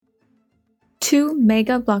Two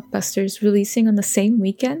mega blockbusters releasing on the same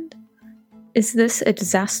weekend? Is this a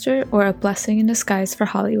disaster or a blessing in disguise for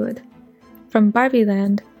Hollywood? From Barbie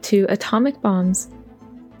Land to atomic bombs,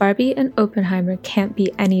 Barbie and Oppenheimer can't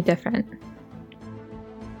be any different.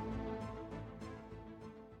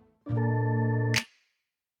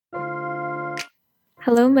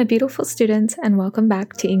 Hello, my beautiful students, and welcome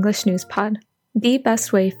back to English News Pod, the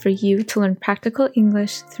best way for you to learn practical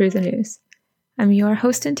English through the news. I'm your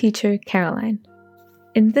host and teacher, Caroline.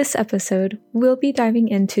 In this episode, we'll be diving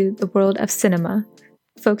into the world of cinema,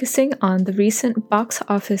 focusing on the recent box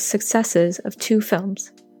office successes of two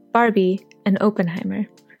films, Barbie and Oppenheimer.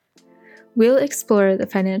 We'll explore the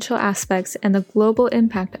financial aspects and the global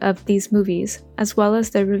impact of these movies, as well as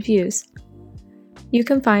their reviews. You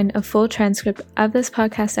can find a full transcript of this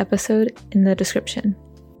podcast episode in the description.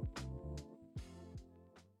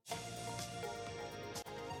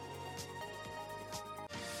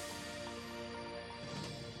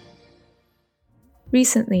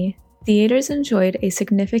 Recently, theaters enjoyed a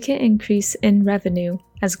significant increase in revenue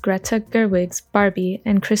as Greta Gerwig's Barbie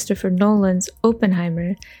and Christopher Nolan's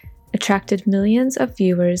Oppenheimer attracted millions of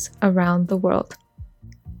viewers around the world.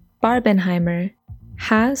 Barbenheimer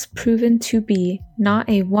has proven to be not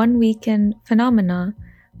a one-weekend phenomenon,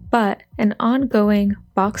 but an ongoing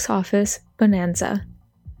box office bonanza.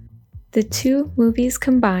 The two movies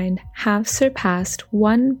combined have surpassed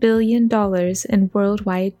 $1 billion in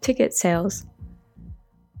worldwide ticket sales.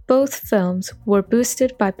 Both films were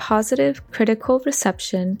boosted by positive critical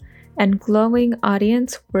reception and glowing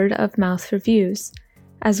audience word-of-mouth reviews,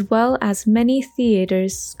 as well as many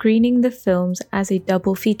theaters screening the films as a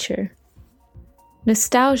double feature.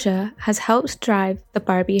 Nostalgia has helped drive the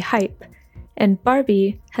Barbie hype, and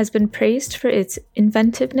Barbie has been praised for its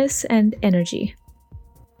inventiveness and energy.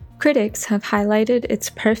 Critics have highlighted its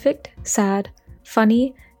perfect, sad,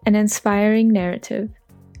 funny, and inspiring narrative.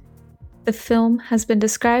 The film has been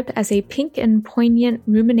described as a pink and poignant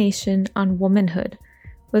rumination on womanhood,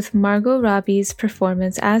 with Margot Robbie's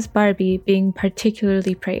performance as Barbie being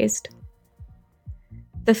particularly praised.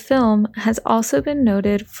 The film has also been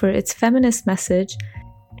noted for its feminist message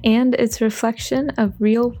and its reflection of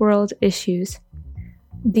real-world issues.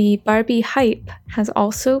 The Barbie hype has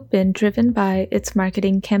also been driven by its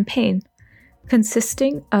marketing campaign,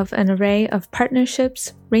 consisting of an array of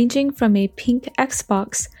partnerships ranging from a pink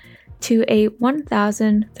Xbox to a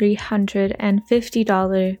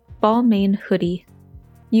 $1,350 Balmain hoodie.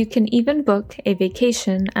 You can even book a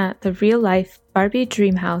vacation at the real-life Barbie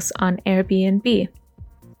dream house on Airbnb.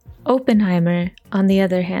 Oppenheimer, on the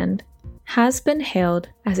other hand, has been hailed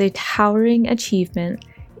as a towering achievement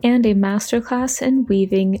and a masterclass in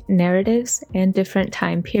weaving narratives and different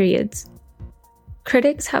time periods.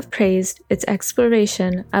 Critics have praised its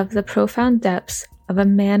exploration of the profound depths of a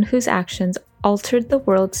man whose actions altered the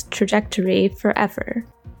world's trajectory forever,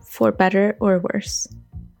 for better or worse.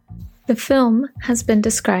 The film has been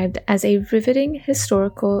described as a riveting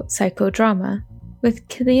historical psychodrama, with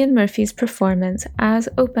Cillian Murphy's performance as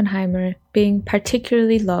Oppenheimer being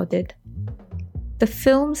particularly lauded. The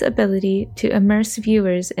film's ability to immerse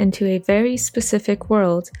viewers into a very specific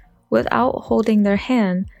world without holding their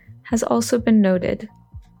hand has also been noted.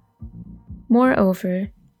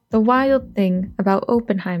 Moreover, the wild thing about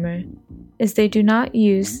Oppenheimer is they do not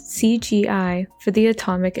use CGI for the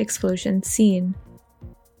atomic explosion scene.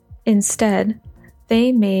 Instead,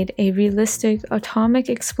 they made a realistic atomic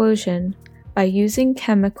explosion by using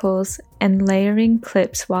chemicals and layering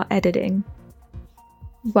clips while editing.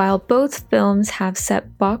 While both films have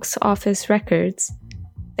set box office records,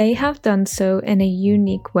 they have done so in a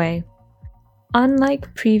unique way.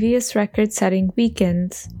 Unlike previous record-setting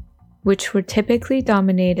weekends, which were typically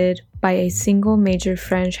dominated by a single major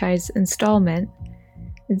franchise installment,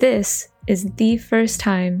 this is the first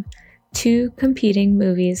time two competing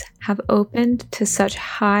movies have opened to such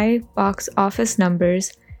high box office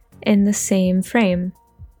numbers in the same frame.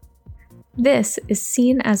 This is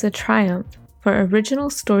seen as a triumph for original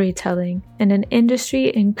storytelling in an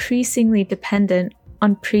industry increasingly dependent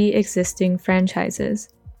on pre-existing franchises.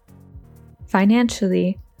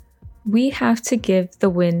 Financially, we have to give the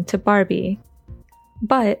win to Barbie,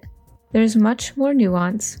 but there's much more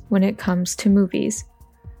nuance when it comes to movies.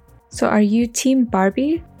 So are you Team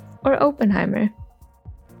Barbie or Oppenheimer?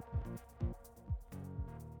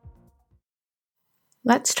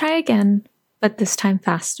 Let's try again, but this time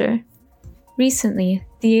faster. Recently,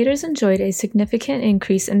 theaters enjoyed a significant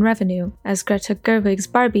increase in revenue as Greta Gerwig's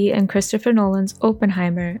Barbie and Christopher Nolan's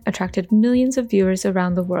Oppenheimer attracted millions of viewers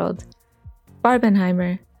around the world.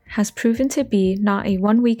 Barbenheimer has proven to be not a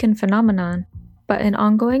one-weekend phenomenon, but an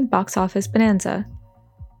ongoing box office bonanza.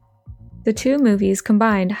 The two movies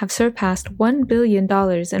combined have surpassed $1 billion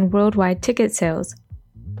in worldwide ticket sales.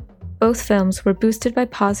 Both films were boosted by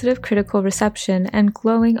positive critical reception and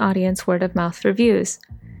glowing audience word-of-mouth reviews,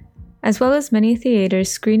 as well as many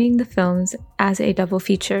theaters screening the films as a double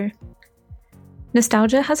feature.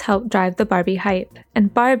 Nostalgia has helped drive the Barbie hype,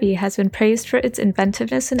 and Barbie has been praised for its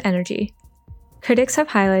inventiveness and energy. Critics have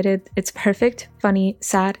highlighted its perfect, funny,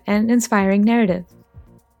 sad, and inspiring narrative.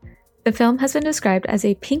 The film has been described as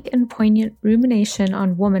a pink and poignant rumination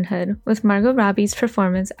on womanhood, with Margot Robbie's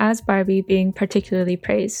performance as Barbie being particularly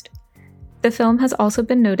praised. The film has also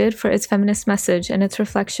been noted for its feminist message and its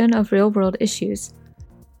reflection of real-world issues.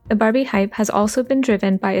 The Barbie hype has also been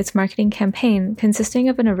driven by its marketing campaign, consisting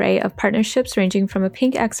of an array of partnerships ranging from a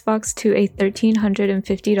pink Xbox to a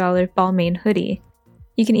 $1,350 Balmain hoodie.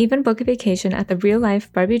 You can even book a vacation at the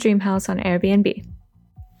real-life Barbie dream house on Airbnb.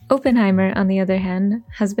 Oppenheimer, on the other hand,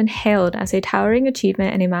 has been hailed as a towering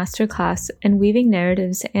achievement and a masterclass in weaving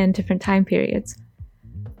narratives and different time periods.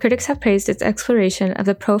 Critics have praised its exploration of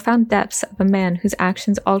the profound depths of a man whose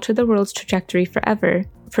actions alter the world's trajectory forever,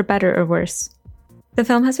 for better or worse. The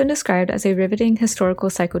film has been described as a riveting historical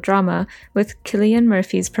psychodrama, with Cillian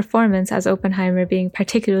Murphy's performance as Oppenheimer being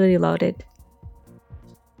particularly lauded.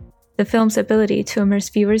 The film's ability to immerse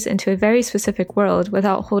viewers into a very specific world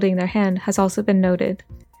without holding their hand has also been noted.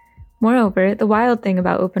 Moreover, the wild thing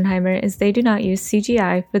about Oppenheimer is they do not use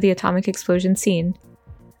CGI for the atomic explosion scene.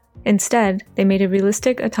 Instead, they made a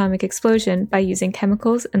realistic atomic explosion by using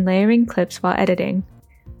chemicals and layering clips while editing.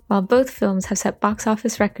 While both films have set box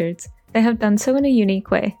office records, they have done so in a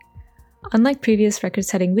unique way. Unlike previous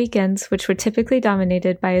record-setting weekends, which were typically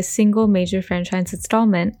dominated by a single major franchise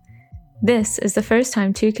installment, this is the first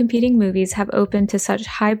time two competing movies have opened to such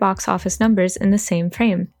high box office numbers in the same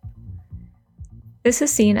frame. This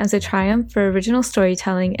is seen as a triumph for original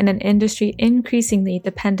storytelling in an industry increasingly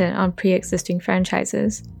dependent on pre-existing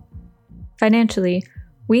franchises. Financially,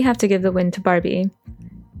 we have to give the win to Barbie,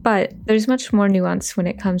 but there's much more nuance when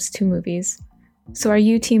it comes to movies. So are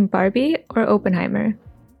you Team Barbie or Oppenheimer?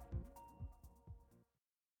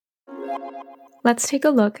 Let's take a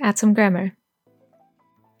look at some grammar.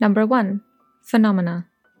 Number 1. Phenomena.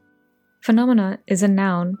 Phenomena is a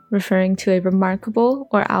noun referring to a remarkable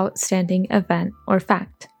or outstanding event or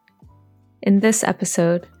fact. In this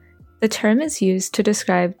episode, the term is used to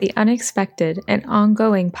describe the unexpected and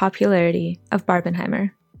ongoing popularity of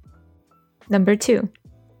Barbenheimer. Number 2.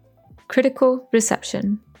 Critical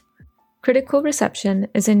reception. Critical reception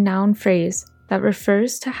is a noun phrase that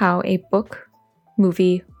refers to how a book,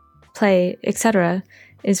 movie, play, etc.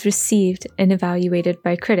 is received and evaluated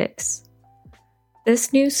by critics.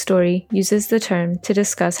 This news story uses the term to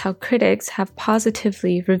discuss how critics have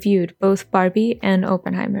positively reviewed both Barbie and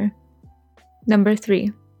Oppenheimer. Number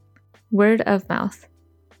 3. Word of mouth.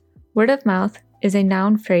 Word of mouth is a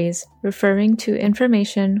noun phrase referring to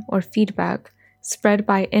information or feedback spread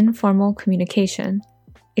by informal communication,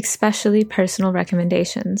 especially personal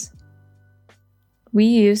recommendations. We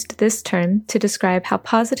used this term to describe how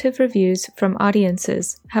positive reviews from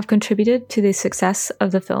audiences have contributed to the success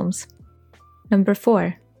of the films. Number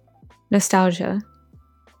 4. Nostalgia.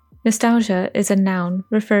 Nostalgia is a noun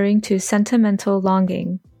referring to sentimental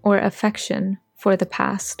longing or affection for the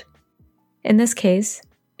past. In this case,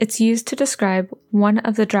 it's used to describe one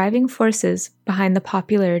of the driving forces behind the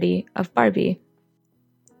popularity of Barbie.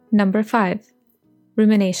 Number 5.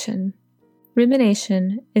 Rumination.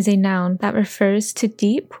 Rumination is a noun that refers to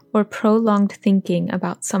deep or prolonged thinking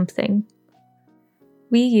about something.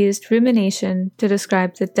 We used rumination to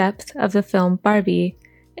describe the depth of the film Barbie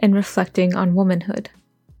in reflecting on womanhood.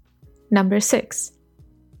 Number 6.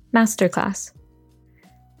 Masterclass.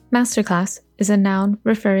 Masterclass is a noun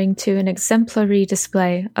referring to an exemplary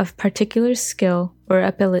display of particular skill or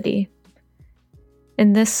ability.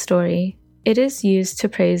 In this story, it is used to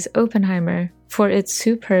praise Oppenheimer for its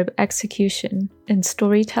superb execution in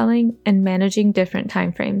storytelling and managing different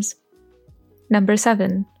timeframes. Number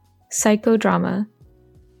 7. Psychodrama.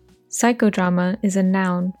 Psychodrama is a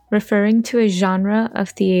noun referring to a genre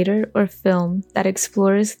of theater or film that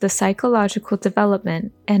explores the psychological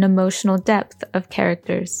development and emotional depth of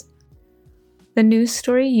characters. The news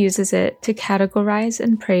story uses it to categorize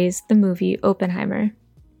and praise the movie Oppenheimer.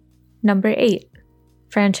 Number 8.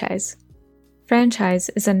 Franchise. Franchise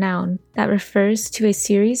is a noun that refers to a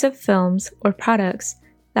series of films or products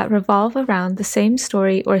that revolve around the same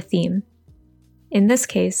story or theme. In this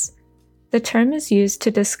case, the term is used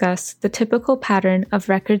to discuss the typical pattern of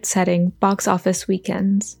record-setting box office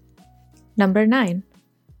weekends. Number 9.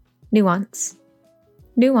 Nuance.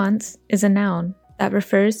 Nuance is a noun that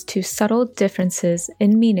refers to subtle differences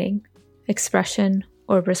in meaning, expression,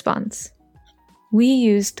 or response. We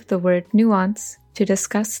used the word nuance to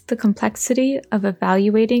discuss the complexity of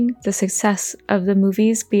evaluating the success of the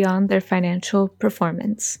movies beyond their financial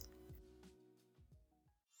performance.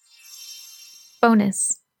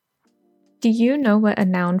 Bonus. Do you know what a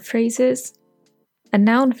noun phrase is? A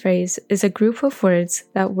noun phrase is a group of words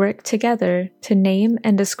that work together to name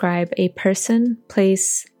and describe a person,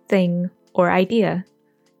 place, thing, or idea.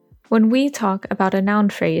 When we talk about a noun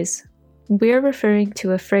phrase, we're referring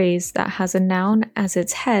to a phrase that has a noun as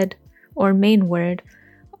its head or main word,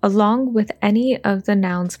 along with any of the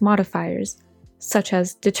noun's modifiers, such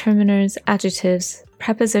as determiners, adjectives,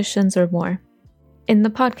 prepositions, or more. In the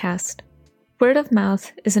podcast, word of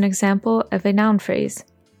mouth is an example of a noun phrase.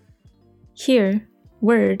 Here,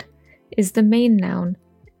 word is the main noun,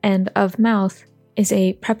 and of mouth is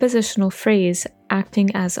a prepositional phrase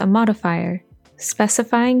acting as a modifier,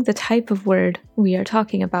 specifying the type of word we are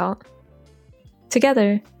talking about.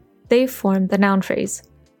 Together, they form the noun phrase,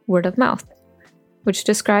 word of mouth, which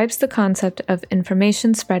describes the concept of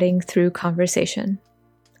information spreading through conversation.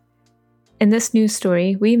 In this news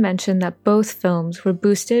story, we mentioned that both films were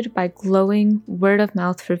boosted by glowing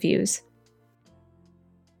word-of-mouth reviews.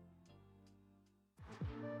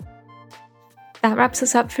 That wraps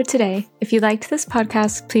us up for today. If you liked this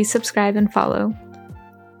podcast, please subscribe and follow.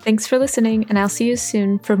 Thanks for listening, and I'll see you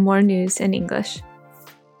soon for more news in English.